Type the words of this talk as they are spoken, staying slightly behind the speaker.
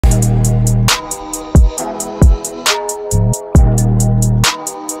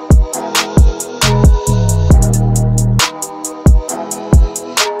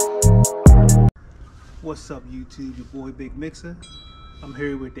What's up, YouTube? Your boy Big Mixer. I'm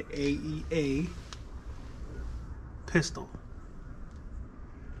here with the AEA pistol.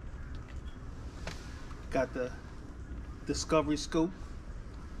 Got the Discovery scope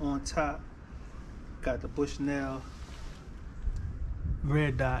on top. Got the Bushnell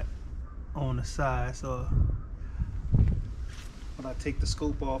red dot on the side, so when I take the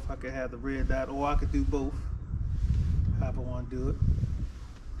scope off, I can have the red dot, or I could do both, however I want to do it.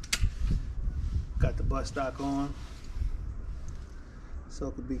 Got the butt stock on, so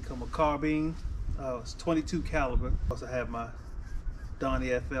it could become a carbine. It's 22 caliber. Also have my Donnie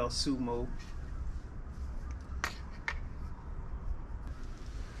FL Sumo.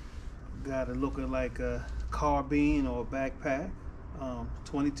 Got it looking like a carbine or a backpack.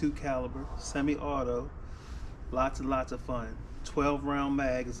 22 caliber, semi-auto. Lots and lots of fun. 12 round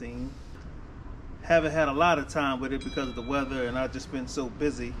magazine. Haven't had a lot of time with it because of the weather, and I've just been so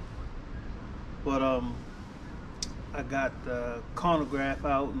busy. But I got the chronograph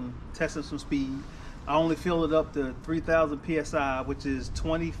out and testing some speed. I only filled it up to 3,000 psi, which is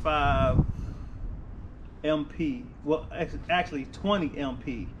 25 MP. Well, actually 20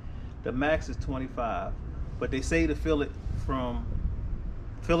 MP. The max is 25, but they say to fill it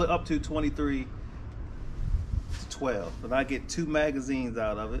up to 23 to 12. But I get 2 magazines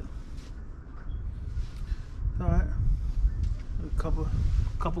out of it. All right, a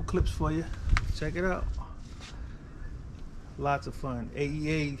couple clips for you. Check it out. Lots of fun.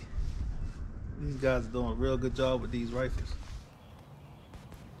 AEA, these guys are doing a real good job with these rifles.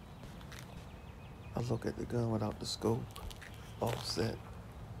 I look at the gun without the scope, offset,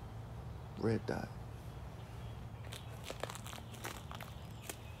 red dot.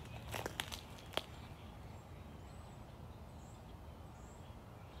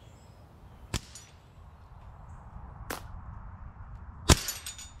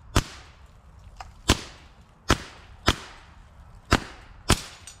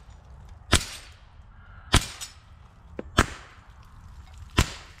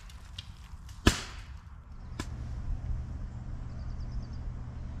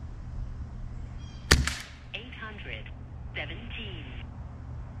 $817,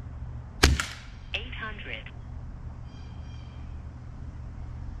 $800,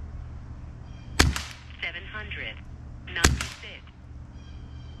 $700, $96,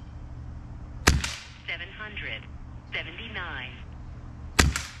 $700, $79,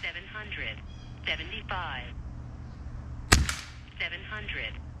 $700, $75,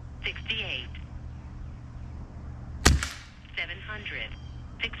 $700, $68, $700,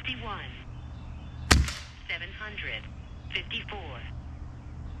 $61, $700, $54,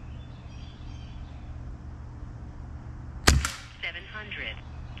 $700,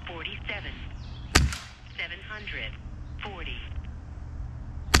 $47, $700, $40,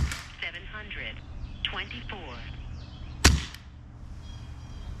 $700, $24,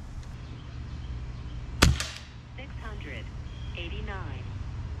 $600, $89,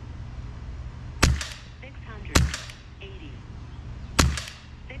 $600, $80,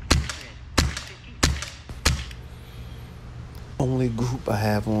 $600, $56. Only group I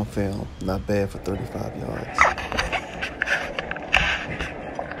have on film. Not bad for 35 yards.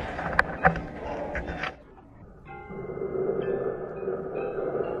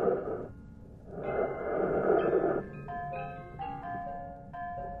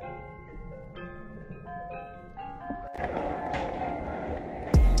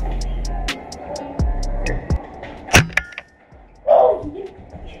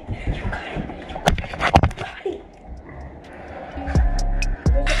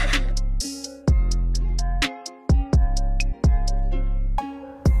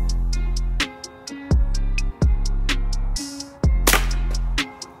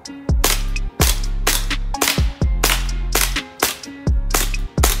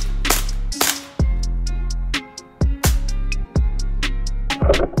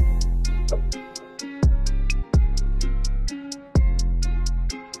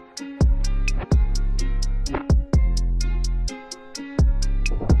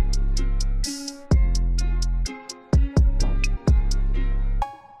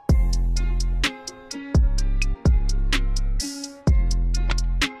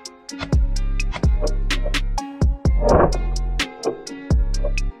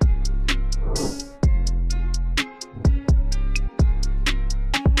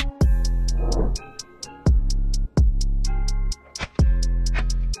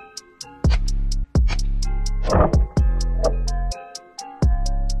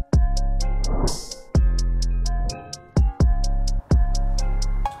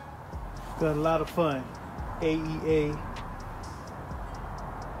 Got a lot of fun. AEA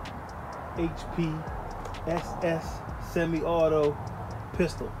HP SS semi-auto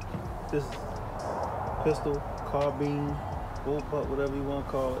pistol. This is pistol, carbine, bullpup, whatever you want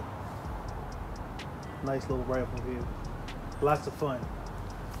to call it. Nice little rifle here. Lots of fun.